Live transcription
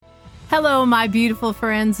Hello, my beautiful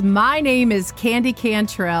friends. My name is Candi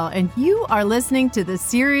Cantrell, and you are listening to the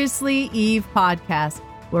Seriously Eve podcast,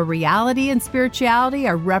 where reality and spirituality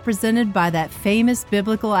are represented by that famous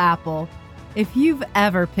biblical apple. If you've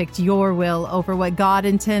ever picked your will over what God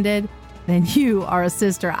intended, then you are a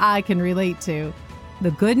sister I can relate to.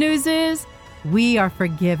 The good news is we are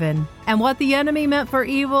forgiven, and what the enemy meant for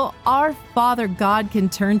evil, our Father God can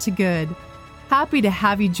turn to good. Happy to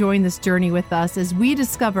have you join this journey with us as we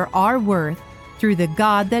discover our worth through the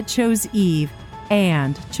God that chose Eve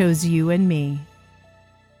and chose you and me.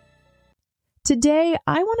 Today,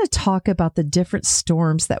 I want to talk about the different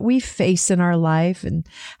storms that we face in our life and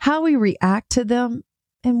how we react to them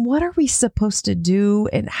and what are we supposed to do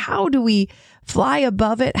and how do we fly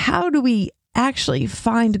above it? How do we actually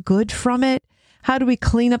find good from it? How do we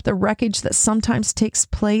clean up the wreckage that sometimes takes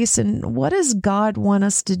place? And what does God want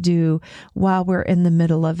us to do while we're in the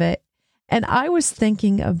middle of it? And I was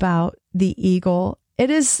thinking about the eagle. It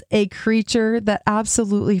is a creature that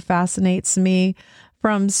absolutely fascinates me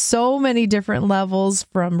from so many different levels,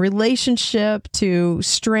 from relationship to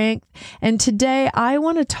strength. And today I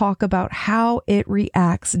want to talk about how it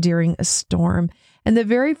reacts during a storm. And the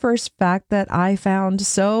very first fact that I found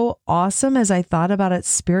so awesome as I thought about it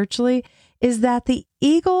spiritually is that the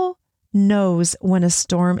eagle knows when a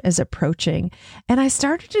storm is approaching. And I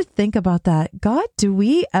started to think about that. God, do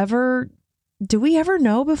we ever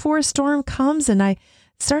know before a storm comes? And I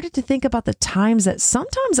started to think about the times that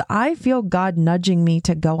sometimes I feel God nudging me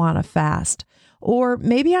to go on a fast, or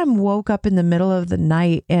maybe I'm woke up in the middle of the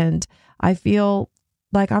night and I feel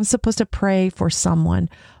like I'm supposed to pray for someone,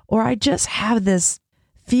 or I just have this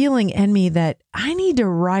feeling in me that I need to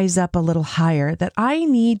rise up a little higher, that I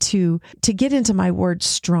need to get into my word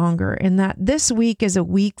stronger, and that this week is a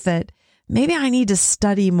week that maybe I need to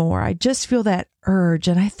study more. I just feel that urge.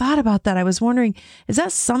 And I thought about that. I was wondering, is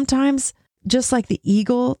that sometimes just like the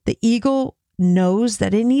eagle knows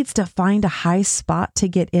that it needs to find a high spot to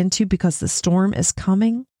get into because the storm is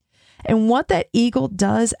coming? And what that eagle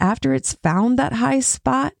does after it's found that high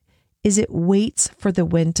spot is it waits for the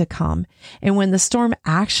wind to come. And when the storm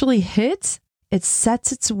actually hits, it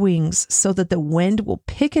sets its wings so that the wind will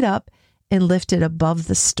pick it up and lift it above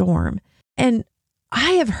the storm. And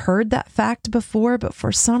I have heard that fact before, but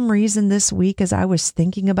for some reason this week, as I was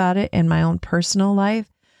thinking about it in my own personal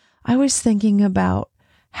life, I was thinking about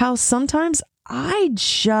how sometimes I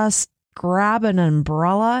just grab an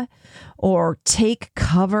umbrella or take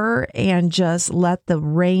cover and just let the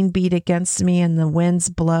rain beat against me and the winds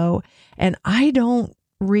blow. And I don't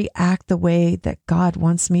react the way that God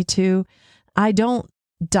wants me to. I don't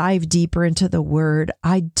dive deeper into the word.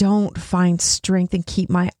 I don't find strength and keep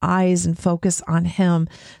my eyes and focus on Him.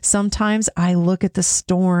 Sometimes I look at the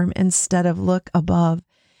storm instead of look above.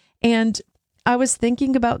 And I was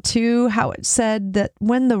thinking about too how it said that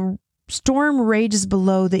when the storm rages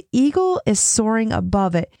below, the eagle is soaring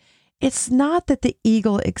above it. It's not that the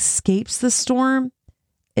eagle escapes the storm.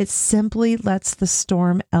 It simply lets the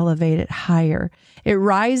storm elevate it higher. It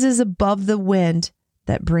rises above the wind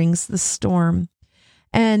that brings the storm.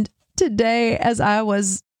 And today, as I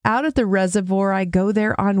was out at the reservoir, I go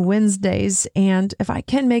there on Wednesdays, and if I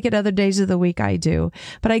can make it other days of the week, I do.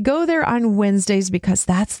 But I go there on Wednesdays because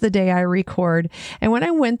that's the day I record. And when I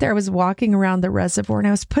went there, I was walking around the reservoir and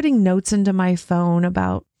I was putting notes into my phone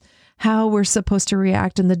about how we're supposed to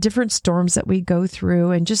react in the different storms that we go through,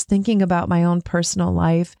 and just thinking about my own personal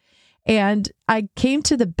life. And I came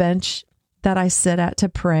to the bench that I sit at to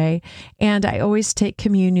pray, and I always take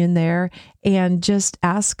communion there and just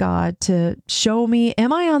ask God to show me,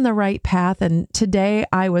 am I on the right path? And today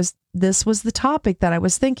this was the topic that I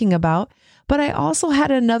was thinking about, but I also had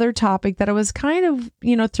another topic that I was kind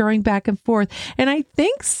of, throwing back and forth. And I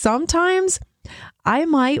think sometimes I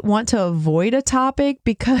might want to avoid a topic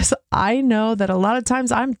because I know that a lot of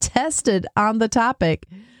times I'm tested on the topic.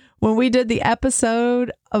 When we did the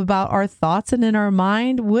episode about our thoughts and in our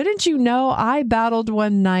mind, wouldn't you know, I battled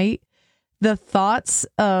one night the thoughts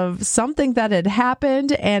of something that had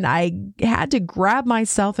happened, and I had to grab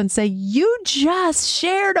myself and say, you just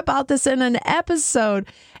shared about this in an episode,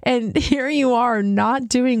 and here you are not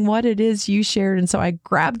doing what it is you shared. And so I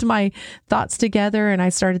grabbed my thoughts together and I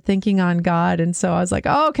started thinking on God. And so I was like,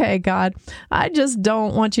 okay, God, I just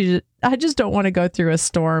don't want to go through a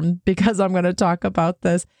storm because I'm going to talk about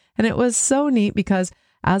this. And it was so neat because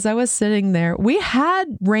as I was sitting there, we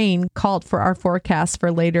had rain called for our forecast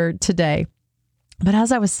for later today. But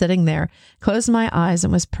as I was sitting there, closed my eyes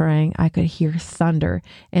and was praying, I could hear thunder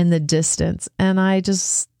in the distance. And I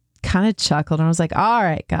just kind of chuckled. And I was like, all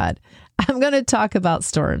right, God, I'm going to talk about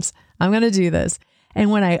storms. I'm going to do this.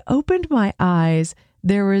 And when I opened my eyes,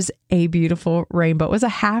 there was a beautiful rainbow. It was a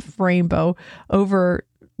half rainbow over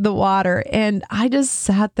the water. And I just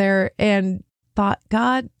sat there and thought,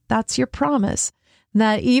 God, that's your promise.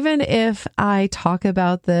 That even if I talk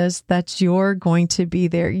about this, that you're going to be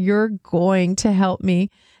there. You're going to help me.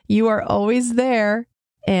 You are always there.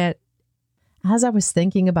 And as I was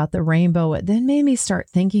thinking about the rainbow, it then made me start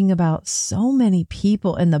thinking about so many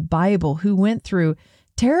people in the Bible who went through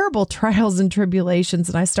terrible trials and tribulations.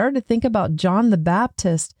 And I started to think about John the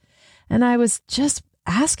Baptist. And I was just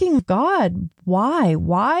asking God, why?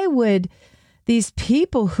 Why would these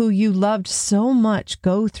people who you loved so much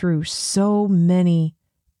go through so many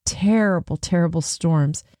terrible, terrible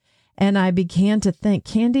storms? And I began to think,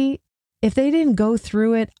 Candi, if they didn't go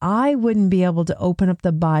through it, I wouldn't be able to open up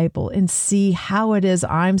the Bible and see how it is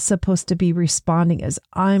I'm supposed to be responding as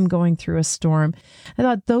I'm going through a storm. I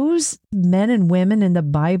thought those men and women in the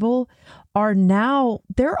Bible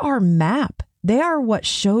they're our map. They are what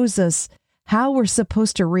shows us how we're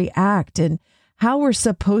supposed to react and how we're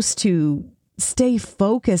supposed to stay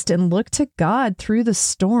focused and look to God through the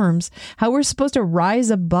storms, how we're supposed to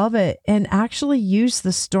rise above it and actually use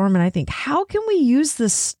the storm. And I think, how can we use the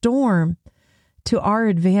storm to our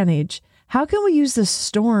advantage? How can we use the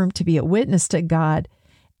storm to be a witness to God?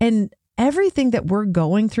 And everything that we're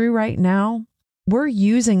going through right now, we're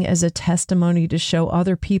using as a testimony to show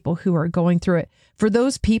other people who are going through it. For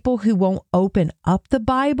those people who won't open up the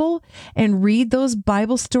Bible and read those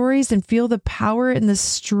Bible stories and feel the power and the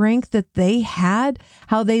strength that they had,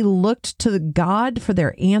 how they looked to God for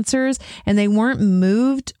their answers and they weren't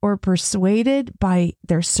moved or persuaded by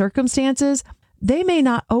their circumstances, they may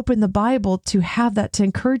not open the Bible to have that to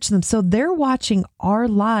encourage them. So they're watching our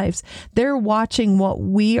lives. They're watching what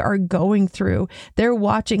we are going through. They're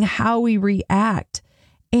watching how we react,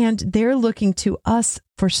 and they're looking to us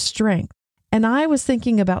for strength. And I was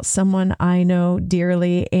thinking about someone I know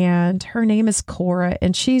dearly, and her name is Cora,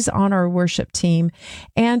 and she's on our worship team.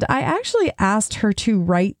 And I actually asked her to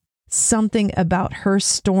write something about her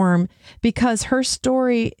storm because her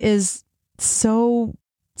story is so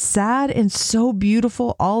sad and so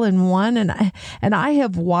beautiful all in one. And I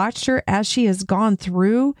have watched her as she has gone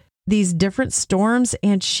through these different storms,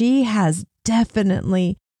 and she has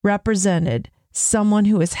definitely represented someone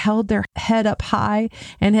who has held their head up high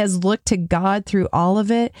and has looked to God through all of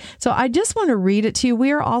it. So I just want to read it to you.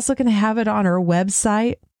 We are also going to have it on our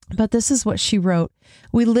website, but this is what she wrote.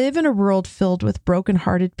 We live in a world filled with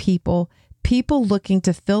brokenhearted people looking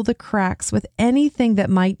to fill the cracks with anything that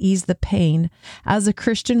might ease the pain. As a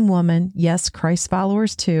Christian woman, yes, Christ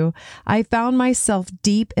followers too, I found myself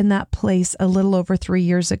deep in that place a little over 3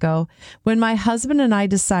 years ago. When my husband and I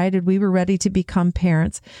decided we were ready to become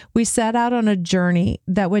parents, we set out on a journey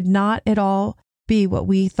that would not at all be what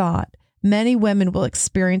we thought. Many women will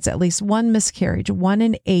experience at least one miscarriage. 1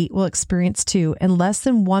 in 8 will experience 2, and less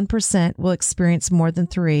than 1% will experience more than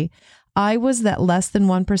 3. I was that less than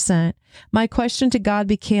 1%. My question to God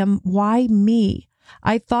became, why me?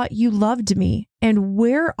 I thought you loved me. And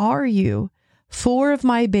where are you? 4 of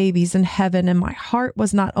my babies in heaven, and my heart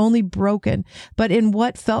was not only broken, but in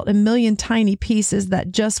what felt a million tiny pieces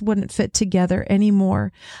that just wouldn't fit together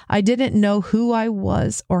anymore. I didn't know who I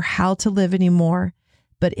was or how to live anymore.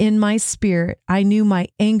 But in my spirit, I knew my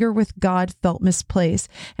anger with God felt misplaced,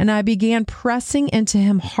 and I began pressing into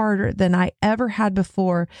him harder than I ever had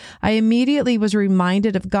before. I immediately was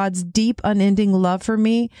reminded of God's deep, unending love for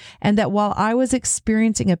me, and that while I was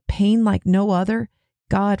experiencing a pain like no other,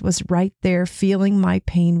 God was right there feeling my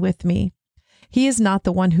pain with me. He is not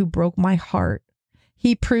the one who broke my heart.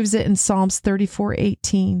 He proves it in Psalms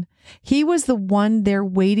 34:18. He was the one there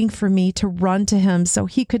waiting for me to run to him so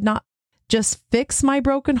he could not just fix my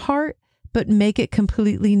broken heart, but make it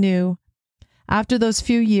completely new. After those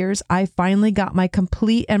few years, I finally got my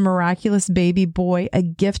complete and miraculous baby boy, a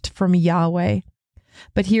gift from Yahweh.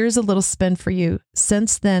 But here's a little spin for you.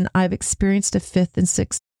 Since then, I've experienced a 5th and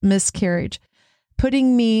 6th miscarriage,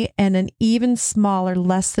 putting me in an even smaller,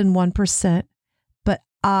 less than 1%. But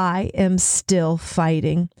I am still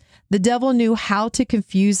fighting. The devil knew how to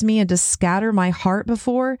confuse me and to scatter my heart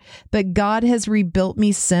before, but God has rebuilt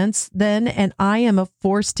me since then, and I am a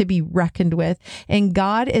force to be reckoned with, and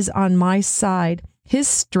God is on my side. His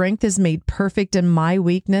strength is made perfect in my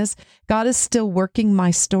weakness. God is still working my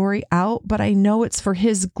story out, but I know it's for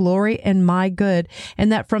his glory and my good, and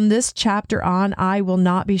that from this chapter on, I will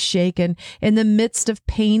not be shaken. In the midst of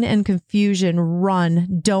pain and confusion,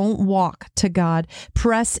 run, don't walk to God.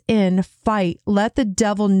 Press in, fight. Let the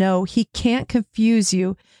devil know he can't confuse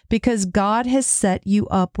you because God has set you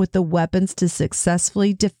up with the weapons to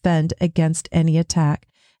successfully defend against any attack.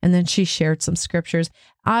 And then she shared some scriptures.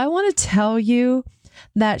 I want to tell you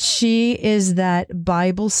that she is that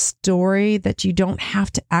Bible story that you don't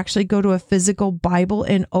have to actually go to a physical Bible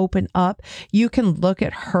and open up. You can look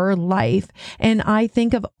at her life. And I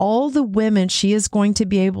think of all the women she is going to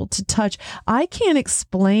be able to touch. I can't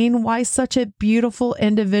explain why such a beautiful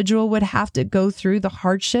individual would have to go through the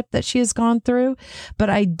hardship that she has gone through, but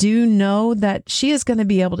I do know that she is going to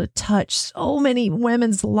be able to touch so many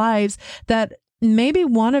women's lives that maybe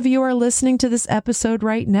one of you are listening to this episode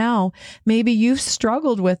right now. Maybe you've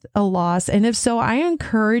struggled with a loss. And if so, I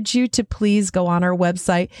encourage you to please go on our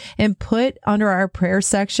website and put under our prayer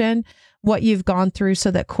section what you've gone through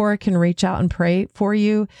so that Cora can reach out and pray for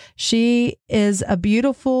you. She is a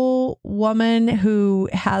beautiful woman who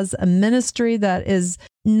has a ministry that is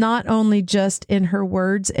not only just in her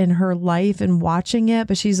words, in her life and watching it,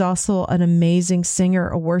 but she's also an amazing singer,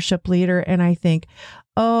 a worship leader. And I think,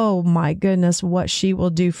 oh my goodness, what she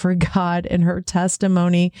will do for God in her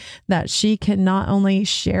testimony, that she can not only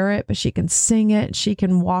share it, but she can sing it, she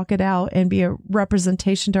can walk it out and be a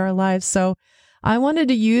representation to our lives. So I wanted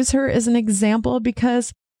to use her as an example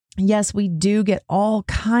because, yes, we do get all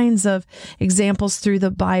kinds of examples through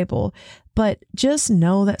the Bible, but just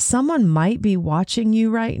know that someone might be watching you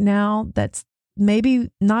right now that's maybe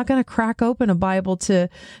not going to crack open a Bible to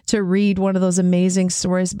read one of those amazing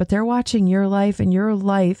stories, but they're watching your life and your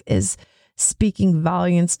life is speaking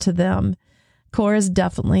volumes to them. Cora is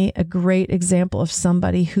definitely a great example of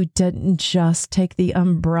somebody who didn't just take the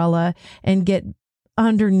umbrella and get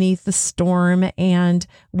underneath the storm and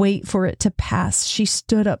wait for it to pass. She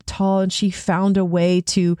stood up tall and she found a way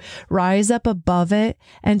to rise up above it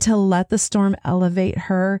and to let the storm elevate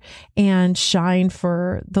her and shine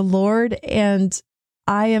for the Lord. And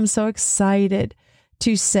I am so excited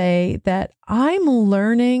to say that I'm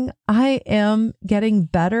learning. I am getting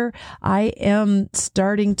better. I am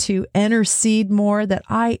starting to intercede more, that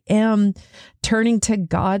I am turning to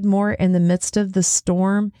God more in the midst of the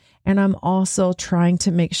storm. And I'm also trying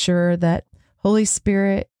to make sure that, Holy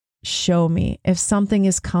Spirit, show me if something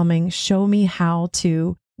is coming, show me how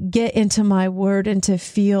to get into my word and to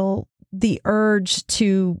feel the urge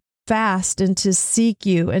to fast and to seek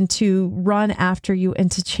you and to run after you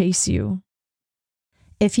and to chase you.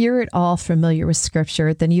 If you're at all familiar with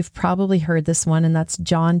scripture, then you've probably heard this one, and that's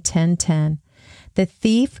John 10:10. The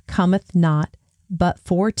thief cometh not, but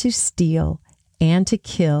for to steal and to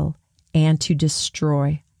kill and to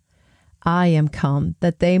destroy. I am come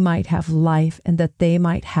that they might have life and that they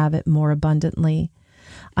might have it more abundantly.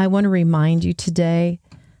 I want to remind you today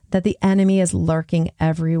that the enemy is lurking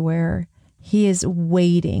everywhere. He is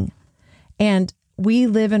waiting. And we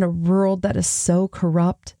live in a world that is so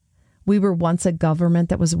corrupt. We were once a government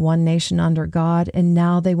that was one nation under God, and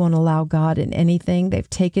now they won't allow God in anything.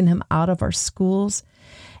 They've taken him out of our schools.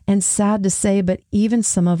 And sad to say, but even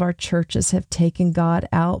some of our churches have taken God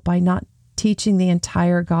out by not teaching the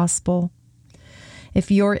entire gospel. If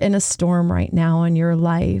you're in a storm right now in your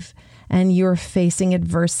life and you're facing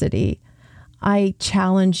adversity, I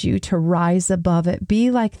challenge you to rise above it. Be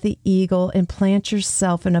like the eagle and plant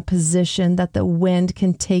yourself in a position that the wind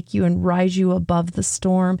can take you and rise you above the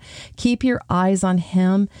storm. Keep your eyes on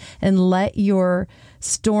him and let your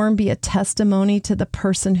storm be a testimony to the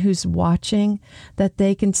person who's watching, that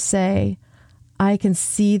they can say, I can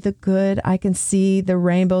see the good. I can see the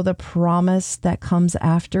rainbow, the promise that comes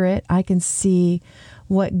after it. I can see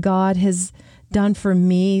what God has done for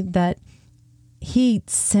me, that he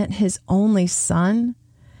sent his only son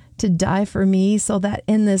to die for me so that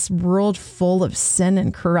in this world full of sin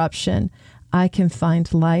and corruption, I can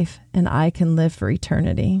find life and I can live for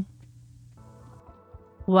eternity.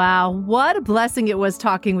 Wow, what a blessing it was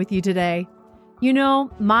talking with you today. You know,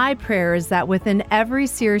 my prayer is that within every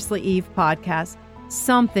Seriously Eve podcast,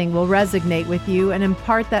 something will resonate with you and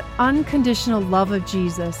impart that unconditional love of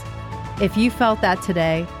Jesus. If you felt that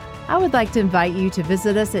today, I would like to invite you to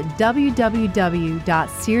visit us at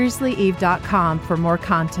www.seriouslyeve.com for more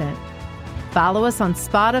content. Follow us on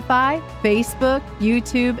Spotify, Facebook,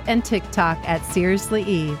 YouTube, and TikTok at Seriously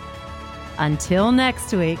Eve. Until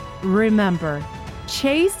next week, remember,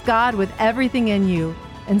 chase God with everything in you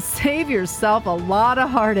and save yourself a lot of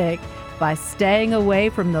heartache by staying away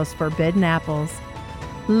from those forbidden apples.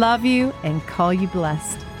 Love you and call you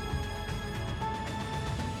blessed.